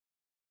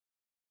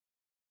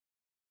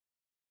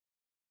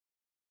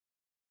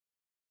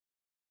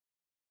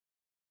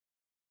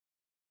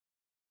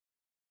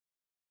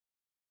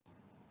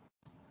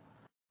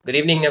Good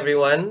evening,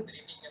 everyone.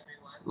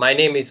 My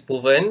name is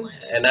Puven,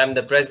 and I'm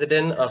the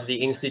president of the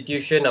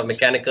Institution of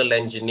Mechanical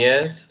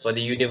Engineers for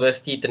the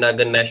Universiti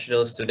Tenaga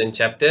National Student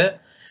Chapter.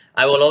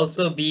 I will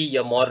also be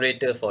your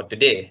moderator for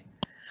today.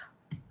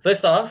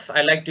 First off,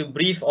 I'd like to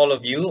brief all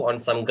of you on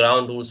some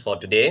ground rules for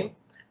today.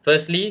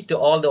 Firstly, to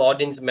all the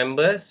audience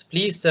members,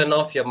 please turn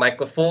off your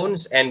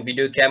microphones and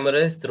video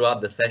cameras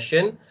throughout the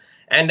session.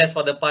 And as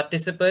for the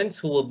participants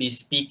who will be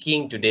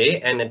speaking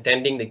today and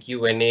attending the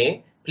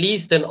Q&A,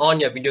 please turn on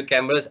your video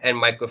cameras and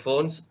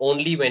microphones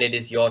only when it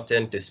is your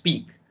turn to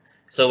speak,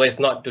 so as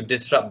not to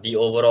disrupt the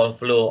overall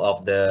flow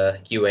of the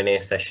Q&A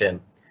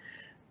session.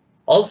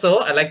 Also,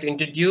 I'd like to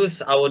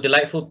introduce our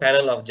delightful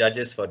panel of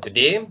judges for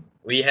today.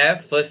 We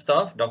have, first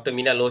off, Dr.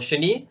 Mina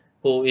Loshani,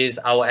 who is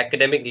our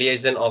Academic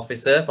Liaison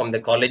Officer from the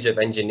College of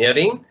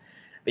Engineering.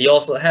 We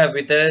also have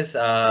with us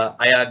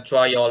Ayad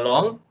Chua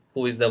Yolong,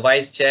 who is the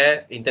Vice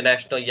Chair,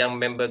 International Young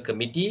Member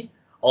Committee,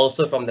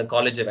 also from the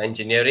College of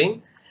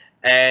Engineering,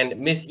 and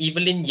Ms.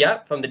 Evelyn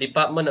Yap from the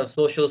Department of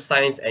Social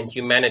Science and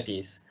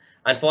Humanities.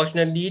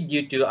 Unfortunately,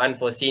 due to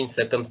unforeseen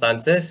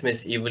circumstances,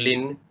 Ms.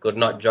 Evelyn could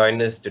not join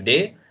us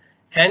today.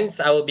 Hence,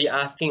 I will be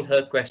asking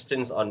her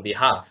questions on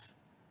behalf.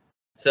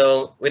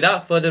 So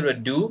without further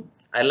ado,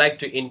 I'd like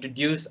to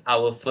introduce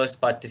our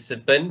first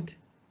participant,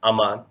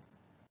 Ammar.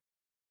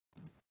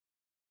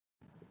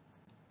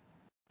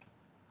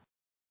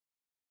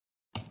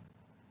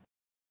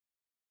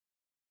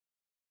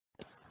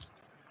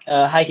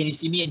 Hi, can you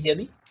see me and hear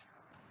me?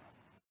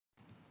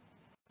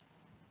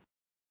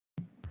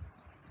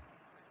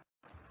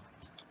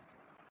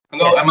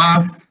 Hello, Yes. Ammar.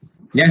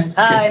 Yes,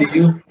 Hi. can see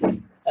you.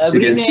 Good You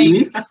can see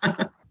evening.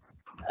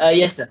 me?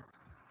 Yes, sir.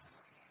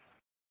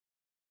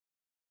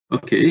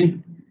 Okay.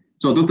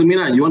 So, Dr.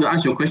 Mina, you want to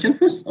ask your question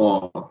first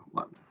or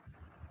what?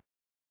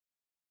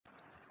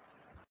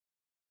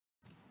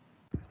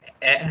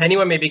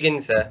 Anyone may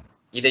begin, sir.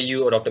 Either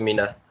you or Dr.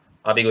 Mina.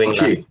 I'll be going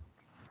Okay. last.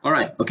 All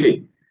right.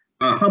 Okay.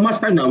 How much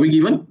time are we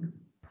given?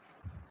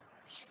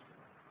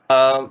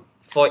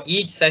 For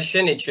each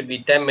session, it should be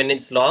 10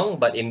 minutes long,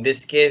 but in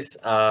this case,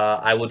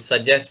 I would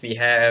suggest we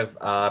have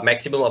a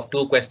maximum of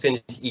 2 questions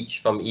each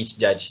from each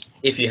judge,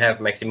 if you have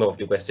maximum of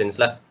 2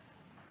 questions.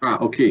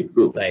 Okay,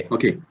 good. Right.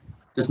 Okay,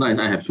 that's nice.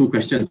 I have 2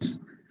 questions.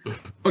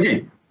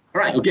 Okay.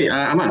 All right. Okay,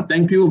 Ammar,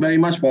 thank you very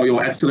much for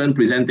your excellent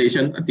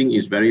presentation. I think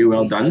it's very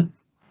well done.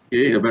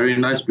 Okay, a very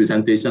nice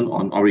presentation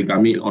on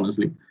origami,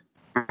 honestly.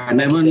 I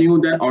never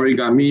knew that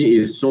origami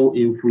is so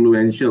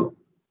influential,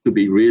 to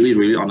be really,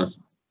 really honest.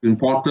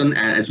 Important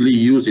and actually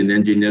used in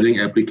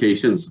engineering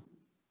applications.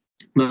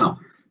 Now,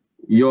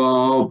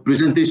 your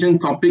presentation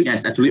topic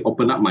has actually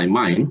opened up my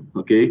mind,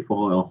 okay,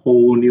 for a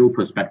whole new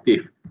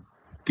perspective.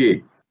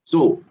 Okay,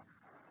 so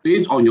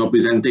based on your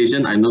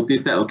presentation, I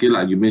noticed that, okay,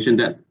 like you mentioned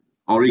that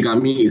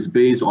origami is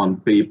based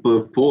on paper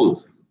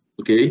folds,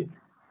 okay?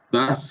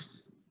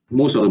 Thus,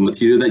 most of the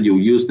material that you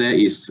use there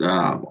is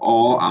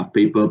all are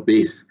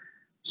paper-based.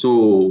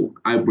 So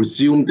I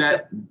presume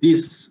that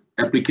these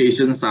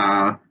applications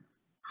are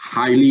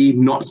highly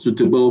not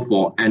suitable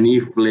for any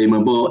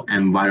flammable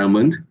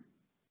environment.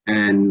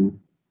 And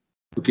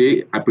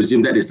okay, I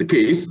presume that is the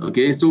case.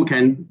 Okay, so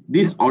can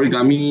this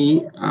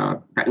origami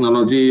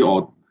technology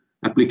or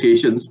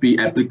applications be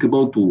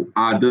applicable to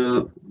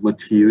other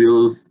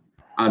materials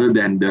other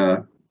than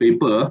the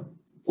paper,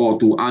 or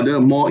to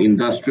other more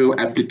industrial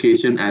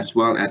application as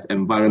well as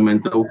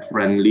environmental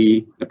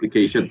friendly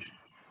applications?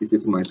 This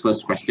is my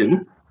first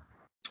question.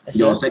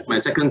 My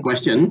second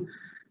question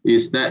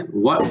is that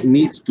what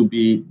needs to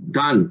be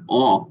done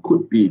or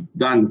could be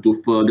done to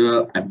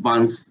further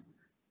advance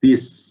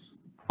this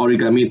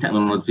origami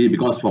technology?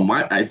 Because from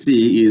what I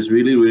see is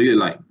really, really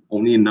like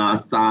only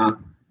NASA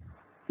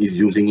is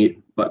using it,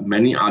 but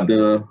many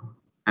other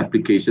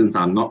applications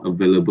are not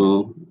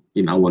available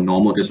in our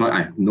normal. That's why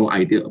I have no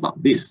idea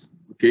about this.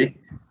 Okay,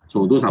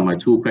 so those are my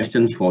 2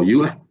 questions for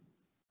you.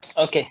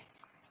 Okay.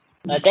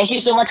 Thank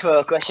you so much for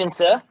your question,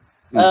 sir.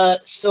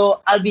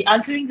 So I'll be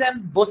answering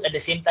them both at the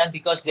same time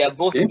because they are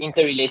both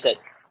interrelated.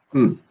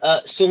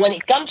 So when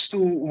it comes to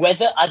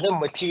whether other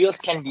materials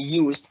can be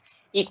used,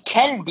 it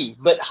can be,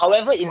 but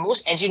however, in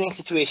most engineering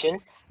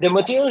situations, the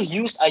materials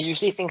used are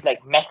usually things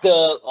like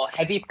metal or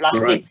heavy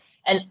plastic. Right.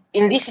 And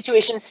in these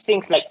situations,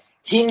 things like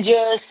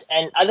hinges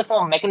and other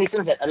form of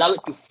mechanisms that allow it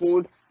to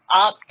fold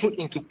are put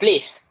into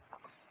place.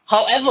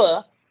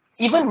 However,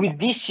 even with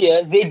these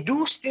here, they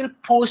do still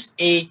pose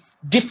a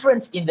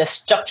difference in the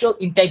structural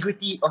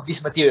integrity of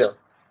this material.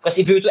 Because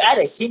if you were to add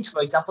a hinge,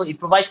 for example, it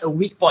provides a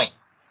weak point,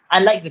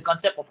 unlike the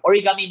concept of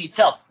origami in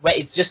itself, where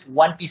it's just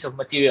one piece of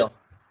material.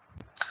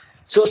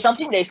 So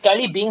something that is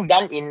currently being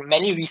done in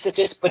many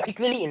researches,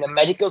 particularly in the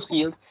medical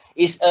field,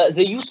 is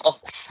the use of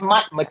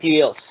smart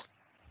materials.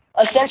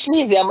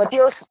 Essentially, there are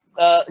materials,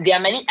 there are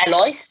many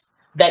alloys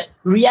that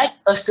react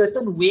a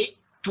certain way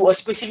to a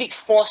specific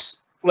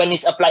force when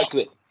it's applied to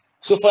it.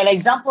 So for an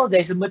example,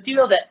 there's a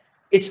material that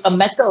it's a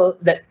metal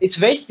that it's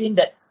very thin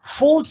that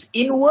folds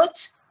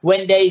inwards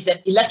when there is an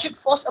electric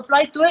force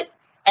applied to it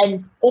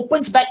and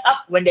opens back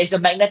up when there's a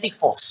magnetic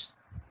force.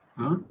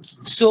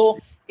 So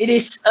it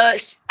is,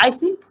 I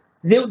think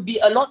there would be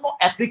a lot more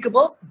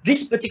applicable,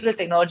 this particular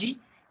technology,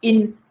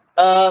 in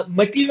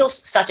materials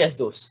such as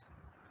those.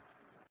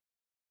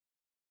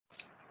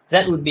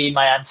 That would be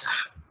my answer.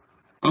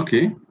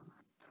 Okay.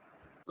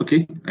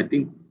 Okay, I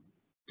think.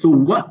 So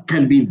what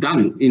can be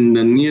done in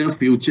the near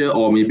future,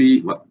 or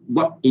maybe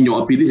what in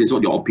your opinion, this is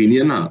what your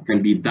opinion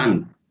can be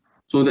done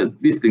so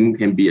that this thing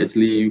can be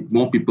actually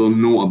more people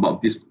know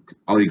about this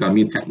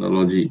origami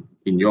technology?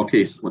 In your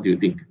case, what do you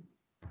think?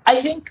 I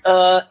think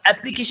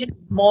application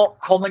more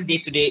common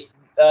day-to-day,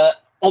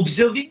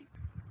 observing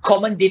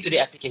common day-to-day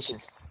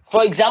applications.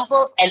 For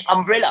example, an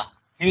umbrella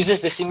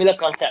uses the similar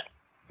concept.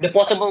 The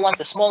portable ones,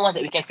 the small ones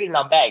that we can fit in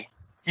our bag,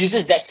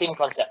 uses that same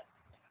concept,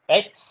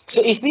 right?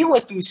 So if we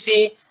were to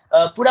say,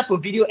 put up a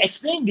video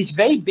explaining these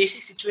very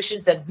basic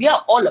situations that we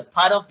are all a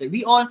part of, that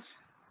we all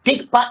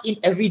take part in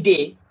every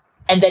day,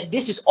 and that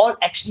this is all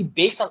actually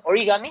based on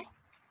origami,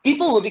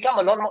 people will become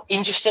a lot more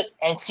interested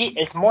and see it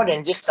as more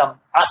than just some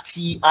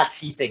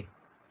artsy thing.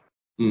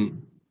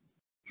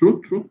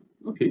 True.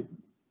 Okay.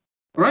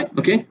 All right.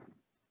 Okay.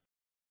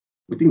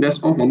 I think that's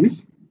all from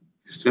me.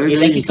 It's very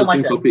Thank you so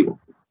much, topic.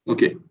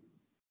 Okay.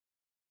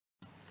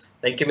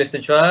 Thank you, Mr.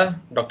 Chua.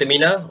 Dr.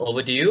 Mina,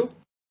 over to you.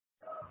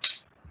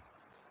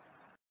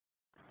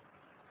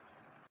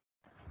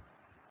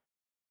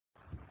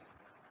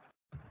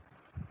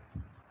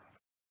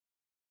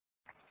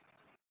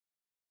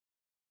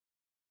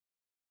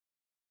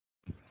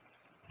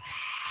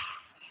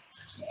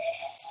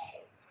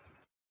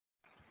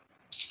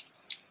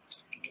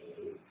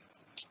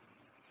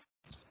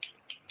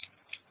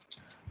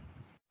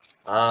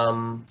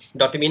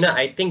 Dr. Mina,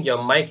 I think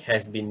your mic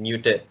has been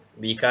muted.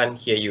 We can't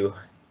hear you.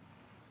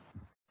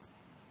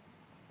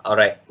 All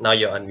right, now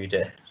you're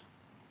unmuted.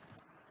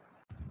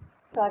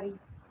 Sorry.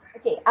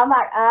 Okay,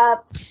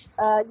 Ammar,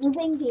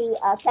 using the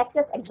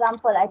cactus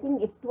example, I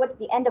think it's towards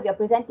the end of your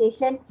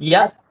presentation.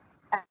 Yeah.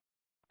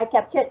 I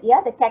captured,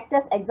 the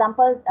cactus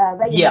example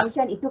where you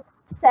mentioned it took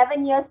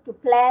 7 years to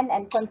plan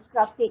and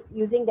construct it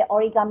using the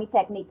origami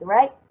technique,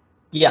 right?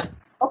 Yeah.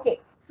 Okay,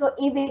 so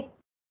if it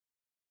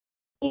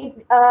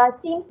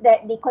seems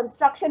that the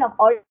construction of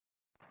origami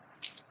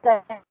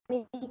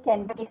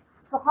can be,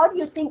 so how do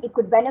you think it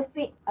could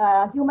benefit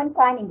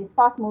humankind in this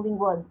fast-moving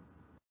world?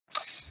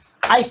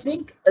 I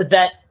think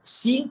that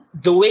seeing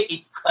the way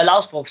it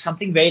allows for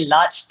something very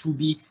large to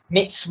be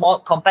made small,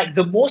 compact,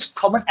 the most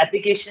common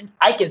application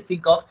I can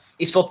think of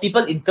is for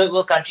people in third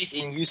world countries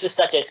in uses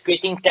such as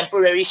creating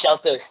temporary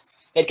shelters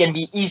that can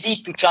be easy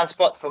to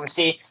transport from,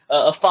 say,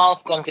 a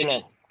far-off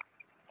continent.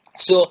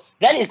 So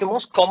that is the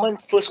most common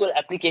first world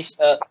application,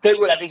 third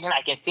world application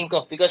I can think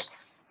of, because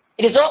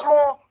it is a lot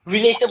more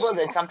relatable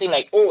than something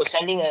like,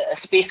 sending a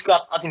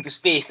spacecraft out into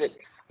space.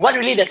 What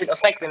really does it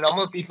affect the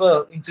normal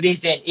people in today's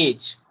day and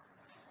age?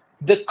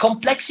 The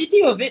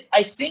complexity of it,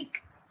 I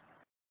think,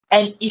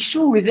 an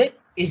issue with it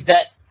is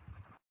that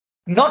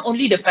not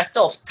only the factor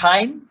of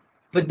time,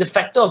 but the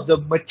factor of the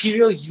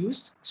material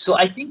used. So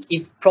I think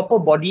if proper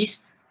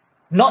bodies,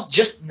 not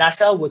just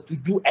NASA, were to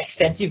do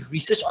extensive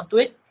research onto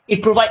it,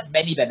 it provides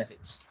many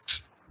benefits.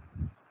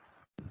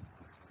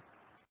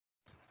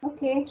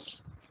 Okay.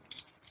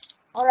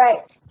 All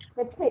right.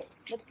 That's it.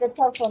 That's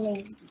all for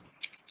me.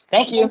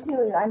 Thank you. Thank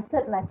you. You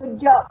answered my good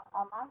job,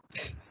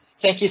 Ammar.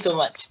 Thank you so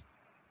much.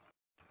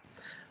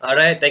 All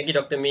right, thank you,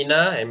 Dr.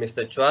 Mina and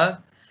Mr. Chua.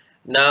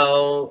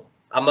 Now,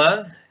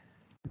 Ammar,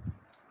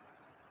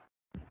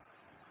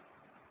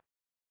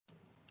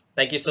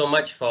 thank you so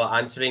much for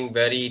answering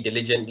very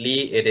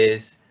diligently. It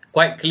is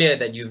quite clear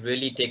that you've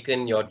really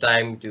taken your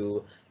time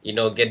to,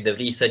 get the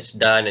research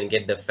done and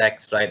get the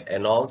facts right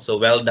and all. So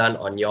well done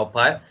on your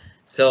part.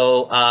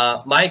 So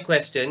my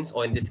questions,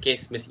 or in this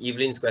case, Miss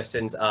Evelyn's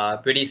questions, are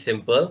pretty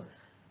simple.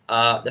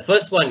 The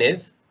first one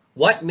is,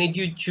 what made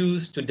you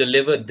choose to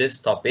deliver this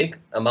topic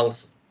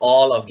amongst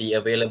all of the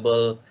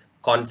available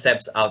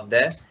concepts out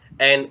there?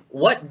 And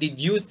what did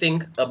you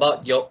think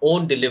about your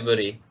own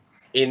delivery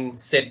in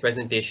said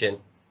presentation?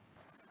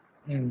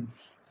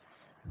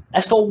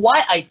 As for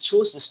why I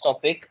chose this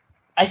topic,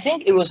 I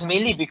think it was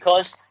mainly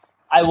because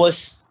I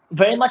was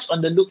very much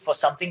on the look for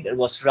something that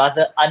was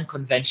rather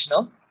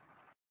unconventional.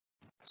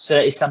 So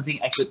that is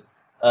something I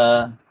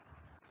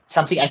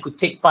could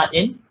take part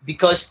in,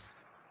 because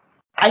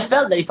I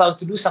felt that if I were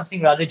to do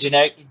something rather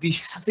generic, it'd be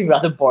something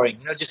rather boring,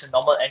 just a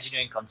normal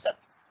engineering concept.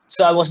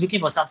 So I was looking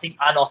for something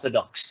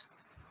unorthodox.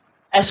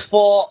 As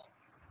for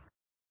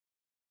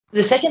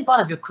the second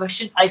part of your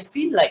question, I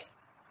feel like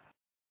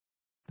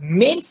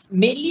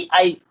mainly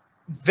I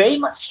very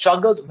much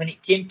struggled when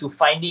it came to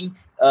finding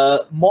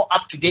more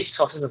up-to-date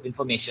sources of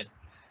information.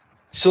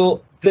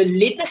 So the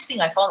latest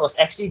thing I found was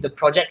actually the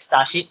Project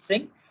Starship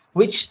thing,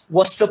 which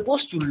was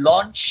supposed to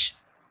launch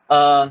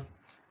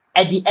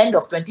at the end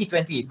of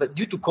 2020, but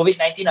due to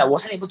COVID-19, I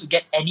wasn't able to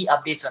get any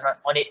updates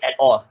on it at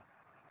all,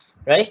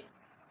 right?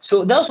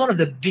 So that was one of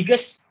the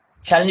biggest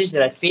challenges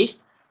that I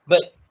faced,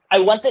 but I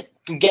wanted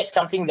to get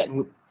something that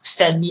would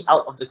stand me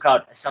out of the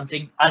crowd as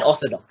something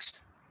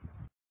unorthodox.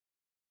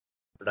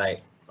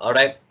 Right. All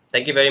right.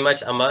 Thank you very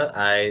much, Ammar.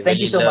 I Thank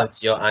really you so loved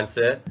much. your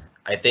answer.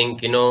 I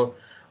think,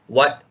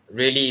 what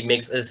really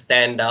makes us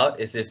stand out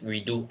is if we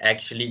do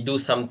actually do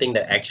something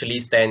that actually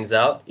stands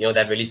out,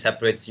 that really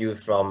separates you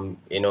from,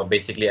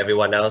 basically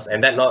everyone else.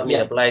 And that not only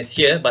applies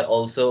here, but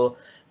also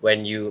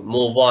when you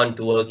move on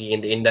to working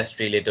in the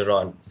industry later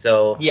on.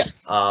 So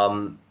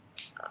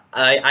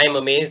I'm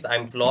amazed,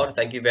 I'm flawed.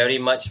 Thank you very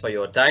much for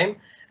your time.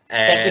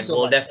 And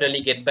we'll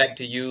definitely get back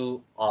to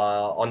you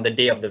on the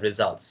day of the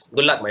results.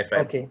 Good luck, my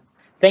friend. Okay.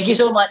 Thank you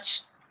so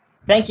much.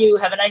 Thank you.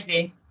 Have a nice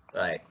day.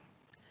 Right.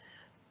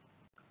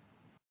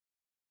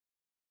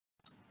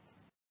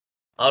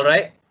 All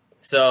right.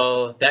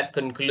 So that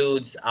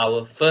concludes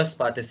our first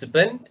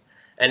participant.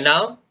 And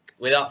now,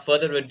 without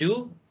further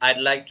ado,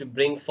 I'd like to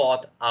bring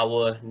forth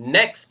our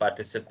next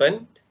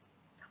participant,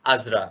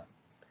 Azrar.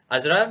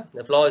 Azrar,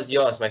 the floor is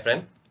yours, my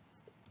friend.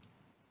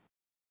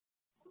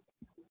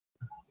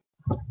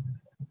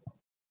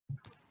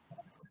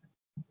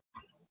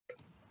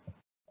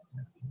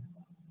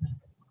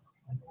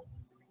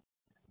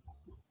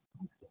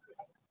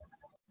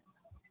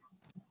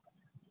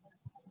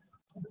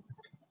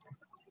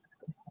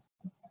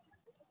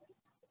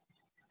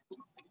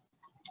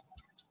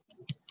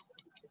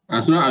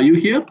 Azrar, are you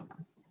here?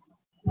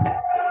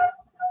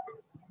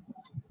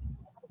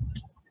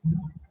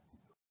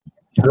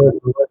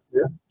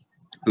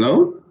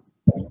 Hello?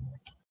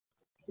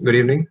 Good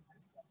evening.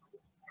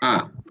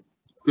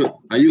 Good.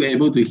 Are you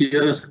able to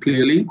hear us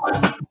clearly?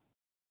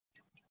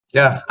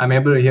 Yeah, I'm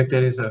able to hear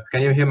clearly, sir.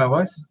 Can you hear my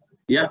voice?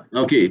 Yeah,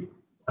 okay.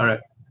 All right.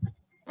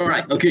 All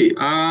right, okay.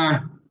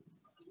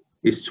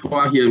 It's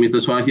Chua here, Mr.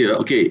 Chua here.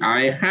 Okay,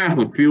 I have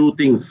a few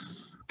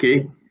things,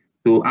 okay,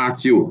 to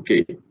ask you,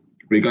 okay,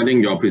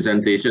 regarding your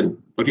presentation.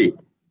 Okay,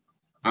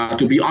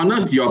 to be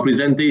honest, your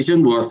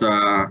presentation was,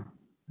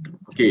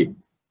 okay,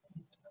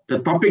 the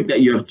topic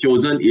that you have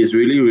chosen is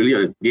really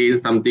again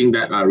something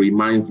that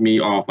reminds me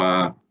of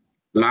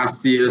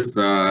last year's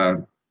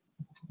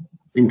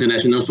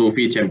international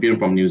SOfE champion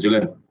from New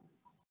Zealand.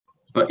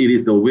 But it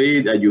is the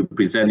way that you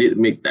present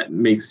it that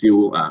makes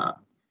you out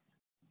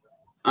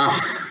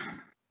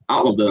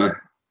of the.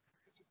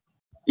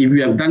 If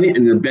you have done it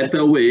in a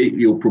better way,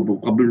 you'll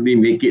probably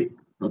make it.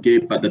 Okay,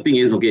 but the thing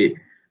is, okay,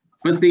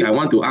 first thing I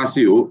want to ask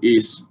you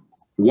is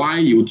why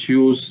you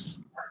choose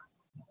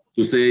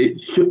to say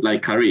shoot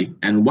like Curry,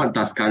 and what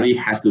does Curry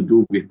has to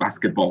do with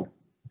basketball?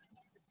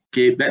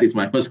 Okay, that is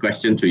my first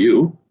question to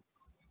you.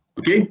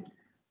 Okay,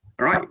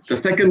 all right. The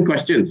second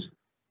question,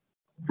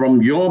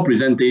 from your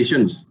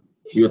presentations,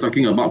 you're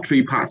talking about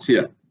three parts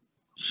here: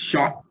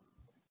 shot,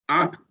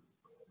 arc,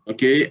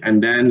 okay,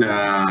 and then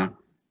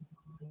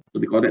what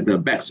we call that, the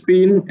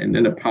backspin, and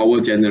then the power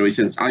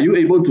generations. Are you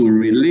able to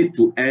relate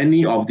to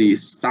any of the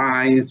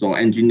science or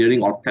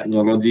engineering or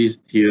technologies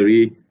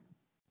theory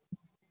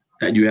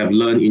that you have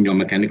learned in your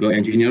mechanical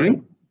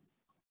engineering?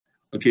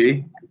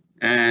 Okay,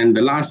 and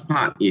the last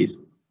part is,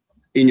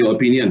 in your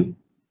opinion,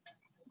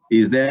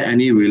 is there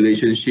any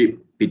relationship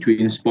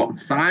between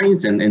sports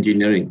science and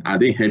engineering? Are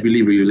they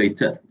heavily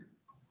related?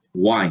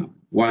 Why?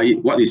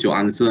 What is your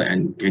answer,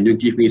 and can you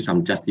give me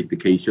some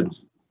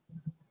justifications?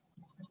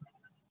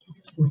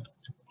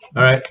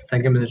 All right,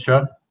 thank you, Mr.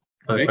 Shaw,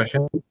 for the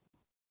question.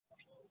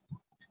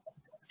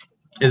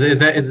 Is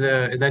that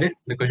it?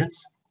 The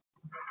questions?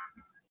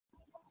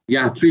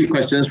 Yeah, three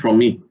questions from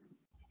me.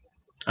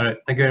 All right,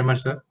 thank you very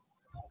much, sir.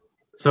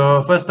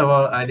 So first of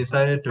all, I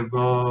decided to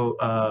go.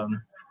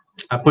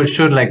 I put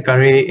shoot like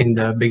Curry in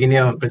the beginning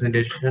of the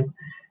presentation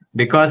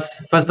because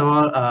first of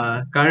all,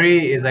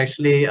 Curry is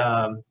actually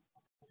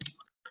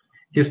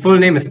his full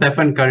name is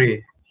Stephen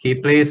Curry. He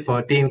plays for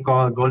a team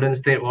called Golden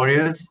State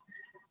Warriors.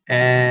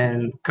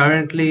 And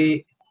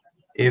currently,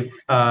 if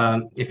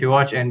you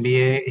watch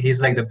NBA, he's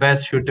like the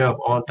best shooter of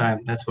all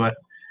time. That's what,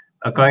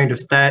 according to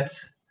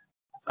stats,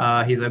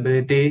 his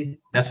ability.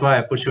 That's why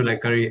I put shoot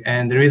like Curry.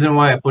 And the reason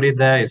why I put it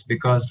there is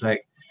because,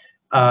 like,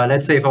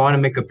 let's say if I want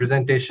to make a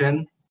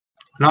presentation,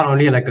 not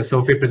only like a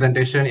SOfE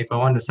presentation, if I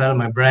want to sell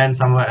my brand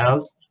somewhere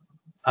else,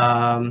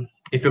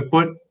 if you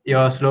put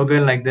your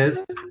slogan like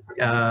this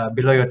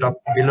below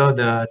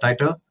the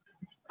title,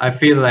 I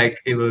feel like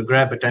it will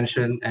grab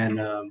attention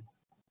and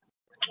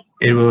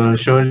it will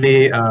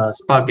surely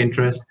spark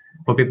interest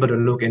for people to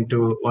look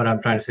into what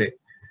I'm trying to say.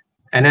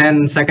 And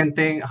then second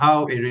thing,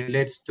 how it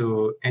relates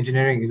to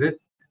engineering, is it?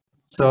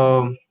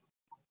 So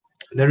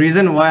the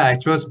reason why I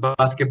chose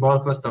basketball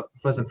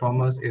first and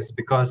foremost is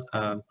because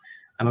I'm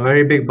a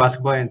very big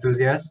basketball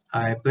enthusiast.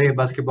 I play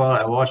basketball,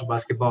 I watch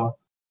basketball,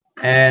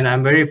 and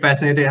I'm very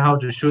fascinated how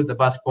to shoot the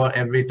basketball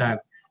every time.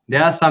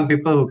 There are some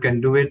people who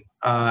can do it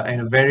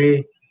in a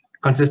very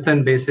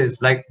consistent basis,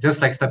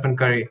 just like Stephen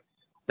Curry.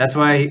 That's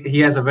why he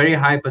has a very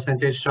high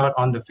percentage shot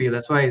on the field.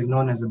 That's why he's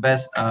known as the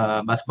best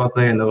basketball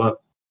player in the world.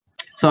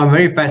 So I'm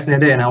very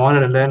fascinated, and I wanted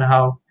to learn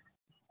how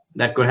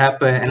that could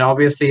happen. And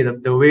obviously,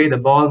 the way the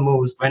ball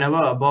moves, whenever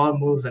a ball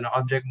moves and an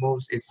object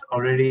moves, it's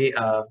already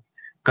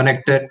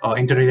connected or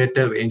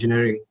interrelated with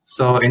engineering.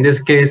 So in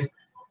this case,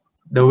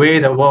 the way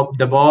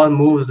the ball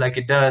moves like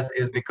it does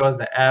is because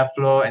the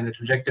airflow and the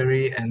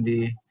trajectory and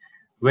the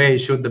way you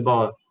shoot the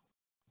ball.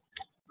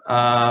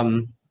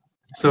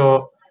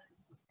 So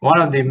one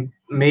of the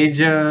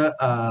major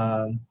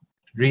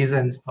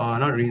reasons, or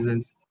not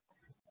reasons,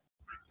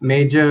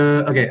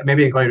 major, okay,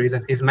 maybe I call it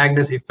reasons, is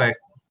Magnus effect.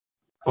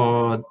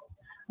 For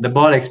the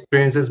ball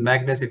experiences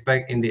Magnus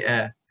effect in the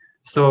air.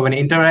 So when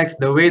it interacts,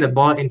 the way the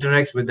ball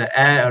interacts with the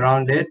air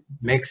around it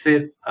makes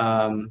it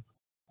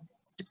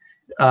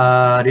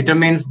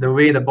determines the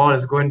way the ball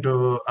is going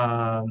to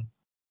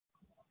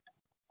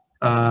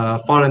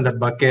fall in the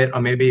bucket,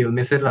 or maybe you'll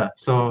miss it lah.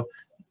 So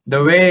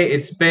the way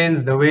it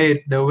spins, the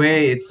way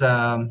it's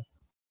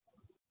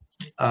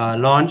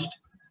launched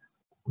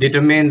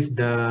determines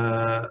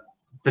the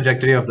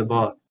trajectory of the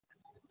ball.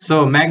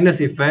 So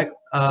Magnus effect,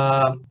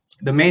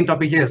 the main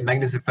topic here is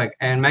Magnus effect,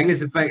 and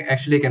Magnus effect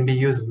actually can be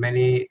used in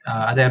many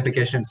other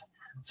applications.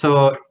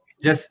 So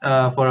just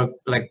for a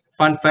like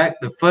fun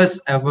fact, the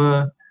first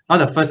ever, not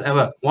the first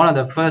ever, one of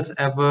the first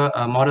ever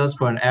models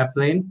for an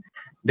airplane,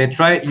 they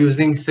tried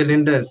using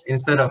cylinders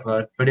instead of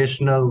a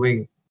traditional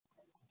wing.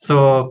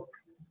 So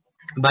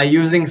by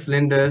using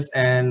cylinders,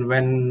 and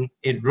when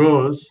it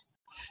rolls,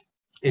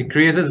 it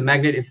creates a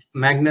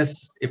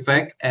Magnus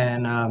effect,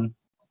 and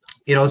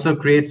it also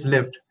creates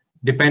lift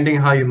depending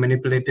how you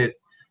manipulate it.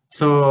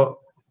 So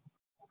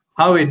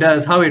how it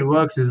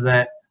works is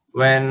that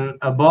when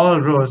a ball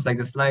rolls, like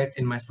the slide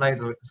in my slide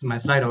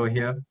over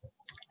here,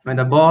 when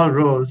the ball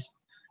rolls,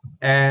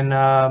 and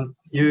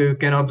you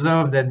can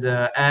observe that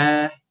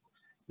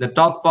the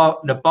top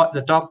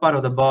part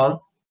of the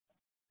ball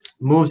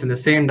moves in the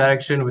same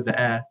direction with the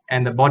air,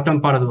 and the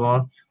bottom part of the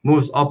ball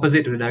moves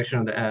opposite to the direction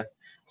of the air.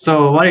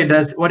 So what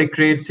it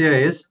creates here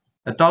is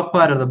the top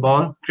part of the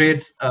ball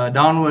creates a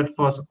downward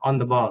force on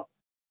the ball.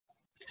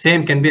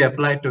 Same can be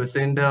applied to a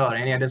cylinder or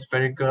any other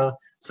spherical,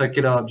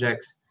 circular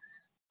objects.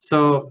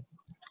 So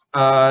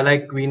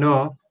like we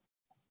know,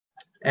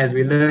 as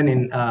we learn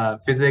in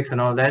physics and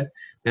all that,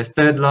 there's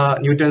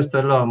Newton's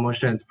third law of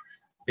motions.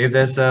 If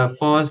there's a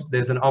force,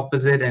 there's an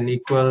opposite and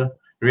equal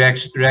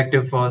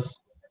reactive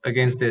force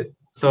against it.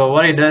 So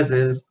what it does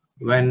is,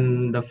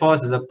 when the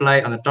force is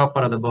applied on the top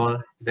part of the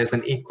ball, there's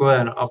an equal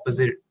and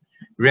opposite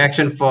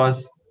reaction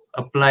force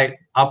applied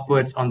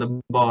upwards on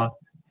the ball,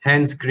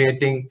 hence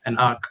creating an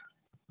arc.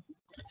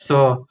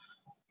 So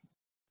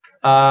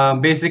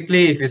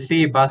basically, if you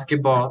see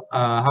basketball,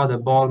 how the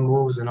ball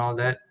moves and all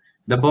that,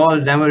 the ball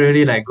never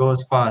really like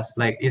goes fast.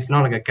 Like, it's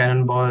not like a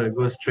cannonball, it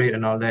goes straight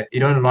and all that. You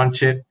don't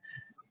launch it,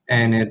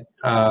 and it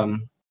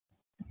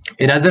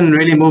doesn't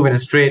really move in a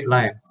straight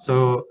line.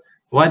 So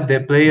what the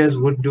players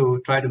would do,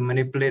 try to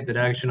manipulate the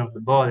direction of the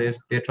ball, is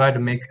they try to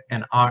make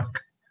an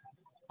arc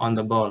on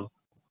the ball.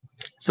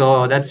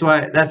 So that's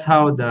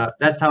how the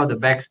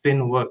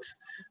backspin works.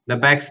 The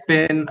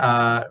backspin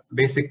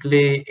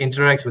basically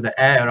interacts with the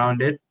air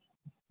around it,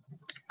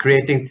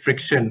 creating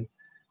friction.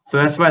 So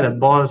that's why the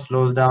ball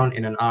slows down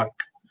in an arc.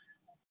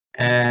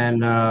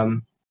 And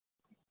I'm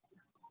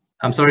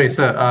sorry,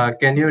 sir,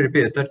 can you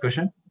repeat the third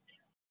question?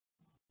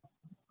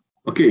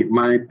 Okay,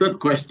 my third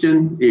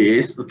question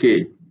is,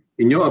 okay,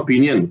 in your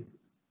opinion,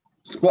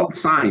 sport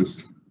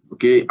science,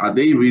 okay, are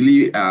they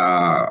really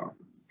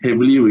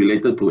heavily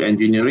related to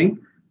engineering?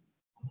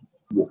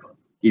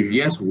 If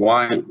yes,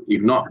 why?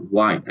 If not,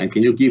 why? And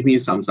can you give me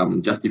some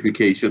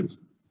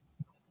justifications?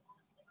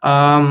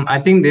 I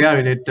think they are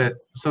related.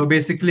 So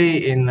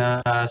basically, in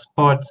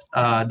sports,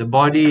 the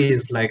body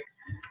is like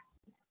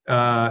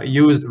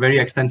used very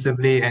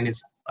extensively, and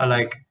it's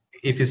like,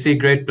 if you see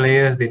great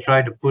players, they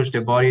try to push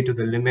their body to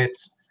the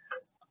limits,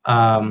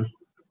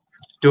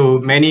 to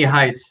many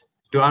heights,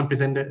 to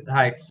unprecedented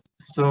heights.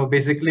 So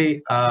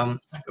basically,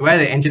 where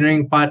the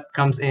engineering part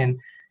comes in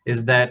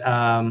is that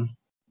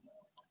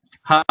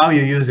how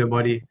you use your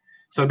body.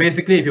 So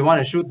basically, if you want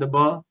to shoot the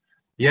ball,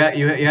 yeah,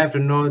 you have to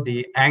know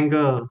the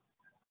angle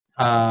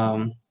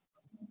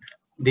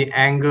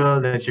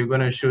that you're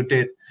going to shoot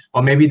it,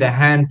 or maybe the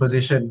hand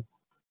position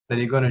that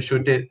you're going to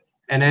shoot it.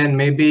 And then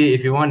maybe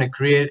if you want to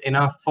create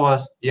enough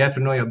force, you have to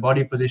know your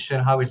body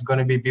position, how it's going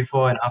to be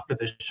before and after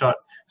the shot.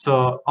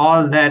 So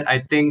all that, I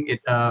think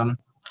it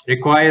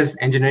requires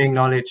engineering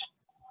knowledge.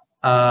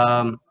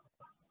 Like,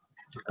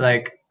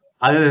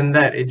 other than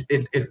that,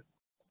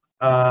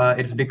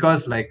 it's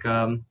because like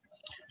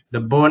the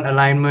bone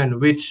alignment,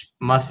 which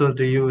muscle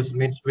to use,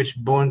 which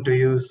bone to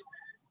use,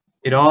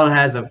 it all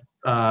has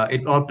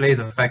it all plays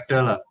a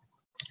factor.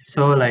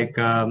 So like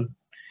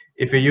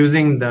if you're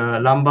using the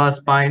lumbar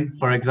spine,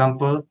 for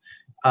example,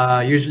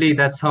 usually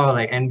that's how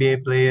like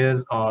NBA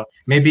players, or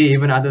maybe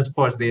even other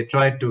sports, they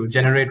try to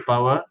generate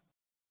power.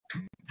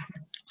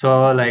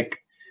 So like,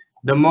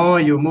 the more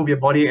you move your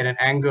body at an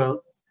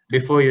angle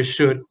before you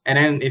shoot, and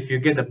then if you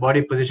get the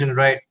body position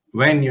right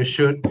when you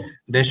shoot,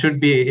 there should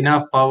be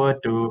enough power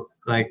to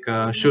like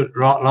shoot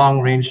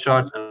long range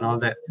shots and all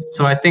that.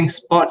 So I think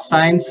sports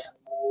science,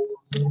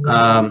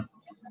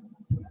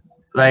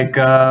 like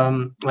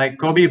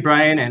Kobe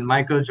Bryant and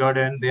Michael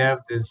Jordan, they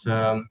have this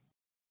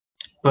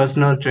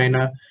personal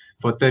trainer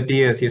for 30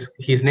 years.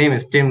 His name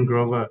is Tim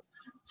Grover.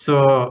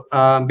 So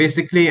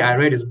basically, I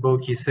read his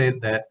book. He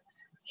said that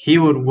he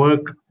would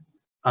work,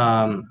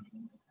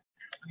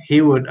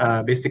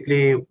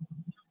 basically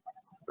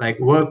like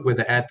work with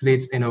the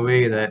athletes in a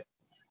way that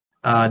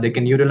they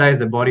can utilize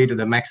the body to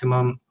the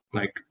maximum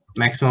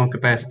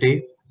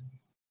capacity,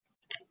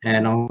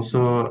 and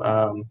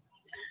also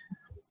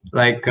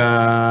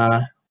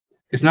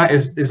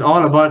it's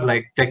all about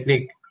like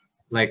technique.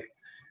 Like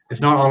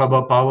it's not all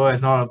about power,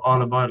 it's not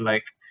all about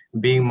like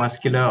being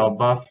muscular or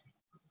buff.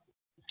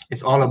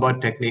 It's all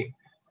about technique.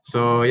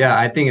 So yeah,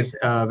 I think it's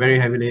very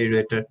heavily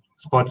related,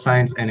 sports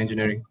science and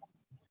engineering.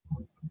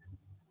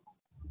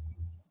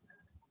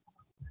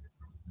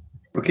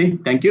 Okay,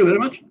 thank you very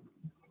much.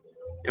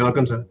 You're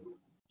welcome, sir.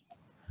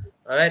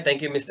 All right,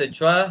 thank you, Mr.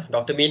 Chua.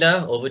 Dr.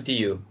 Mina, over to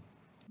you.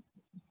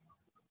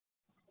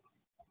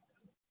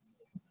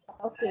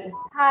 Okay.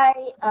 Hi.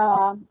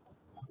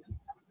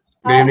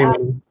 Good evening,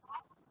 madam.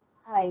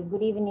 Hi.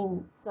 Good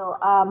evening. So,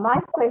 my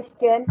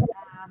question,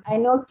 I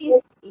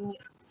noticed in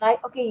your slide.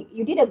 Okay,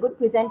 you did a good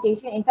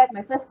presentation. In fact,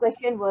 my first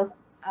question was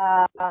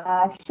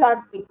short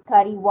with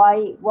curry.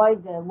 Why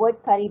the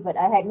word curry? But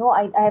I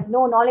have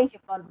no knowledge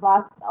about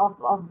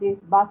of this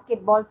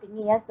basketball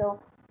thingy. Yeah. So,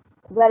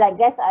 well, I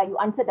guess you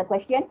answered the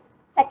question.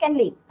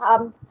 Secondly,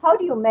 how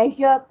do you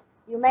measure?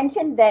 You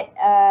mentioned that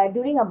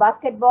during a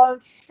basketball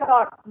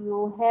shot,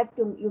 you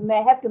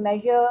may have to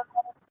measure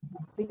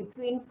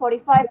between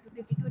 45 to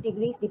 52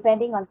 degrees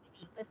depending on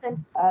the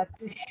person's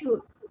to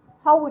shoot.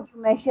 How would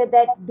you measure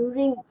that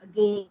during a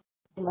game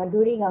or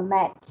during a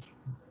match?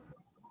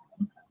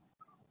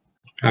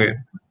 Okay,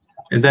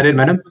 is that it,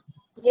 madam?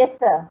 Yes,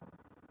 sir.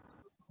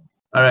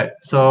 All right,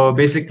 so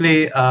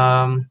basically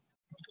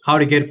how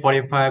to get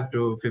 45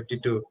 to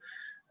 52.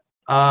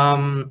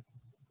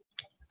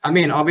 I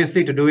mean,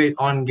 obviously to do it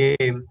on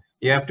game,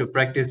 you have to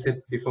practice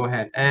it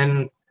beforehand.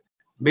 And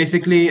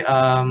basically,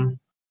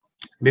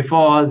 before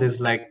all this,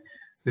 like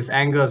this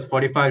angles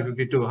 45,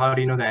 52, how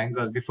do you know the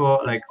angles?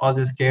 Before like all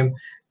this game,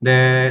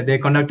 they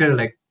conducted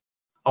like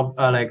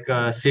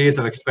a series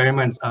of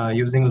experiments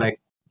using like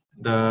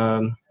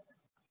a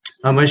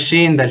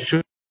machine that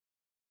should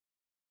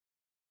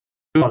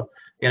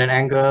get an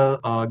angle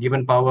or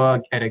given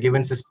power at a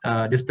given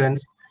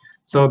distance.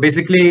 So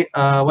basically,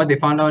 what they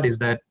found out is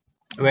that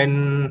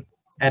when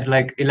at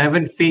like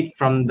 11 feet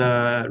from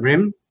the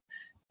rim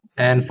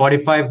and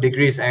 45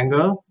 degrees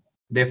angle,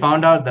 they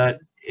found out that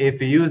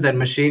if you use that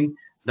machine,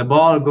 the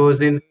ball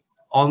goes in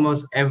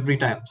almost every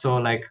time. So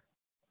like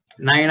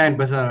 99%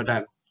 of the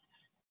time.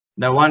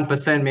 The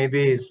 1%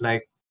 maybe is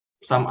like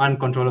some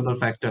uncontrollable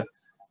factor.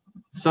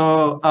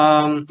 So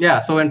yeah,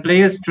 so when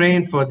players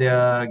train for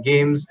their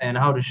games and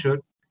how to shoot,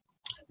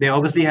 they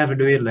obviously have to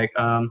do it like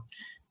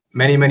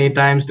many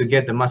times to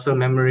get the muscle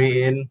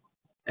memory in,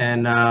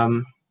 and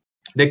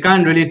they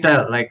can't really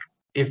tell like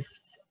if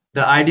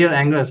the ideal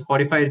angle is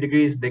 45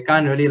 degrees, they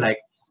can't really like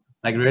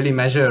really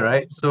measure,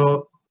 right?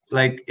 So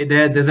like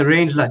there's a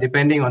range like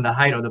depending on the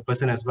height of the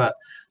person as well.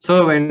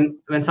 So when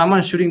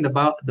someone's shooting the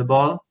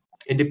ball,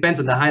 it depends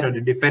on the height of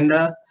the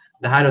defender,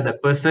 the height of the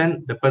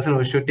person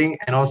who's shooting,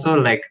 and also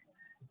like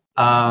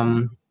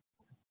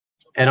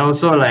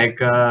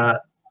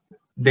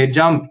they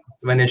jump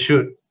when they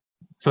shoot,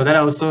 so that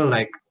also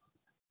like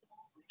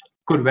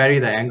could vary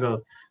the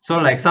angle. So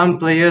like some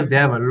players, they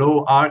have a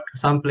low arc,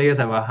 some players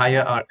have a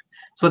higher arc.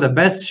 So the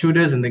best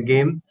shooters in the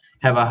game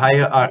have a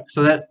higher arc,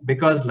 so that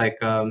because like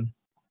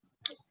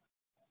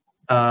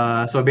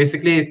so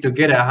basically to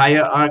get a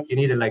higher arc, you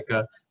need like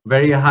a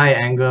very high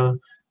angle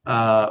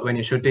when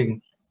you're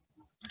shooting.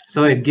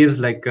 So it gives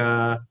like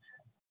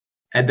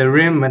at the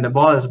rim when the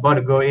ball is about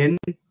to go in,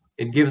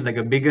 it gives like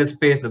a bigger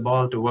space the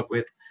ball to work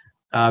with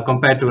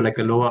compared to like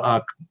a lower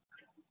arc.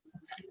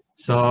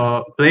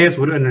 So players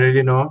wouldn't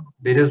really know.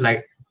 They just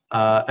like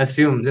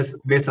assume just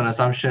based on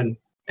assumption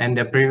and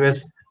their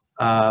previous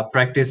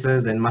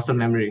practices and muscle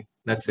memory.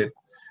 That's it.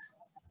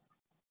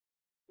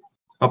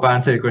 Hope I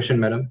answered your question,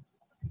 madam.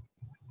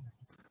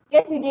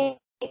 Yes, you did.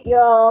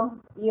 Your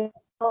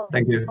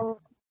Thank you.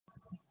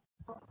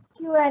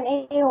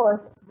 Q&A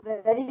was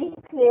very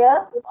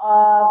clear.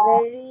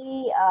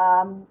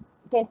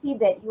 You can see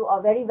that you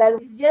are very well.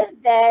 It's just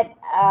that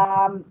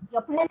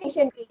your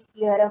presentation,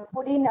 you have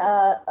put in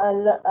a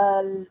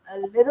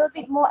little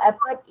bit more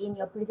effort in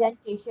your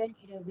presentation.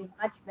 It would have been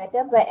much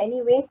better. But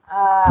anyways,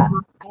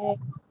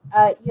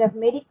 you have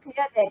made it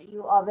clear that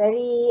you are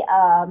very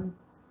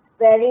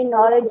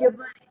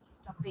knowledgeable in this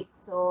topic.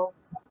 So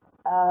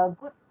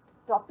good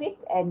topic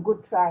and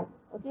good try.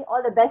 Okay,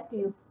 all the best to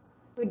you.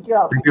 Good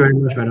job. Thank you very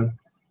much, madam.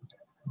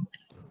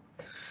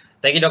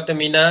 Thank you, Dr.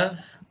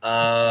 Mina.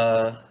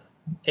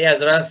 Hey,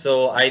 Azrar.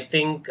 So I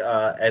think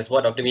as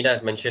what Dr. Mina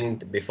has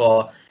mentioned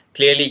before,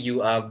 clearly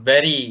you are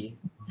very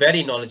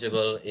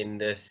knowledgeable in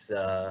this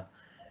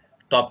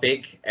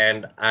topic.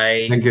 And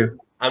Thank you.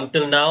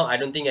 Until now, I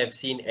don't think I've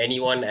seen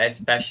anyone as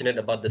passionate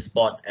about the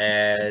sport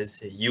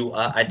as you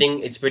are. I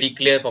think it's pretty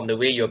clear from the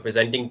way you're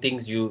presenting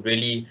things, you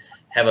really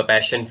have a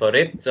passion for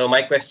it. So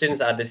my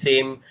questions are the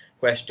same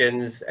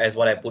questions as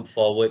what I put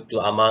forward to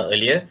Ammar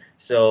earlier.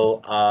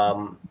 So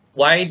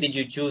why did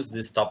you choose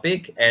this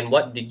topic, and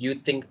what did you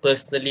think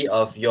personally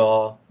of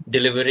your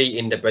delivery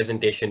in the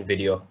presentation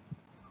video?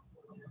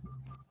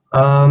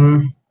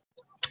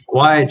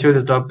 why I chose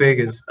this topic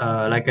is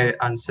like I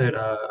answered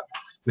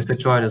Mr.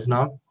 Choi just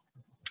now.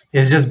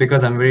 It's just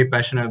because I'm very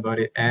passionate about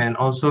it, and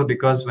also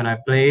because when I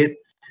play it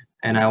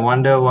and I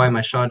wonder why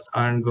my shots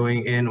aren't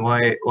going in,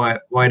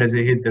 why does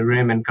it hit the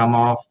rim and come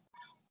off,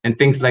 and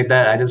things like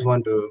that. I just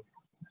want to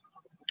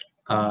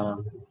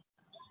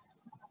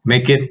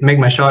make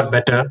my shot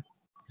better.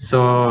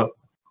 So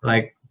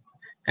like,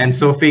 and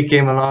SOfE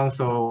came along,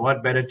 so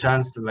what better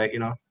chance to like, you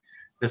know,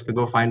 just to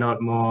go find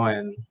out more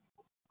and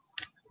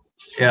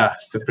yeah,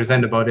 to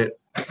present about it.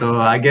 So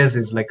I guess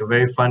it's like a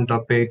very fun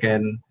topic,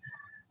 and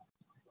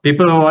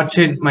people who watch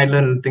it might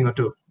learn a thing or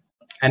two.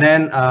 And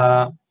then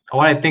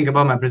what I think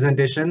about my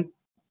presentation,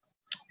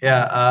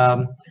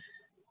 yeah,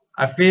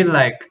 I feel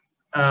like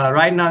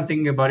right now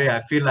thinking about it, I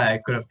feel like I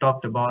could have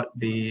talked about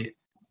the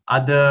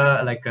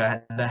other, like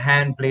the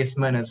hand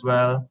placement as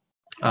well,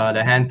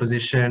 the hand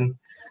position.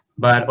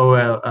 But oh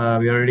well,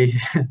 we're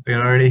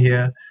already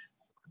here.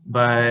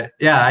 But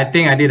yeah, I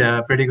think I did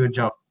a pretty good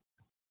job,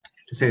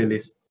 to say the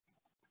least.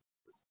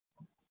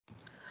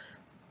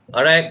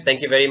 All right,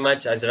 thank you very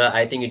much, Azrar.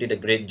 I think you did a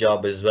great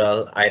job as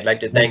well. I'd like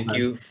to thank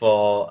you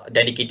for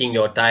dedicating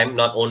your time,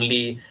 not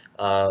only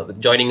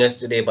joining us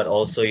today, but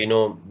also, you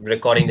know,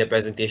 recording the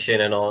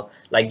presentation and all.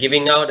 Like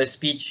giving out a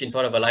speech in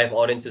front of a live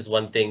audience is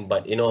one thing,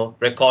 but, you know,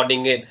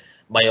 recording it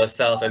by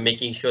yourself and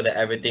making sure that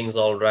everything's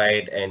all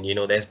right and, you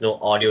know, there's no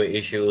audio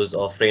issues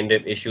or frame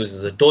rate issues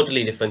is a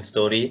totally different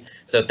story.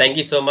 So thank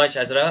you so much,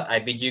 Azrar. I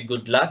bid you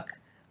good luck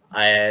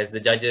as the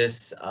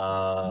judges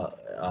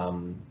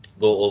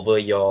go over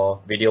your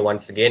video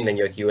once again and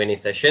your Q&A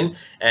session,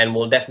 and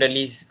we'll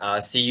definitely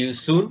see you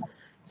soon.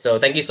 So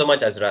thank you so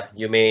much, Azrar.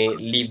 You may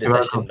leave the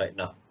You're session welcome. right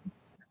now.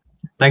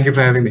 Thank you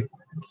for having me.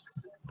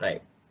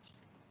 Right.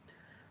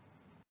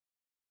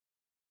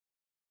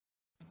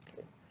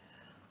 Okay.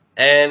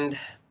 And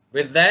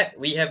with that,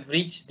 we have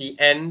reached the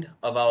end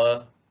of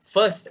our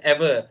first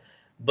ever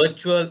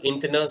virtual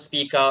internal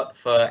speak out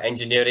for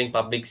engineering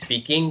public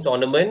speaking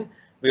tournament.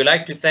 We would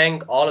like to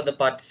thank all of the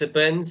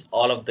participants,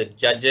 all of the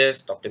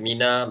judges, Dr.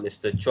 Mina,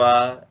 Mr.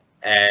 Chua,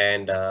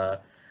 and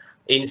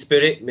in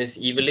spirit, Miss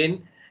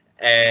Evelyn,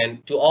 and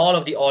to all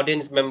of the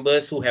audience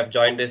members who have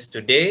joined us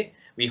today.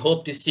 We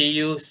hope to see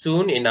you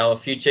soon in our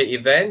future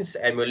events,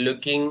 and we're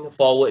looking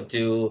forward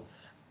to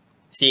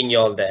seeing you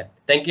all there.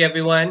 Thank you,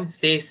 everyone.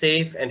 Stay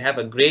safe and have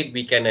a great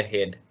weekend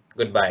ahead.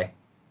 Goodbye.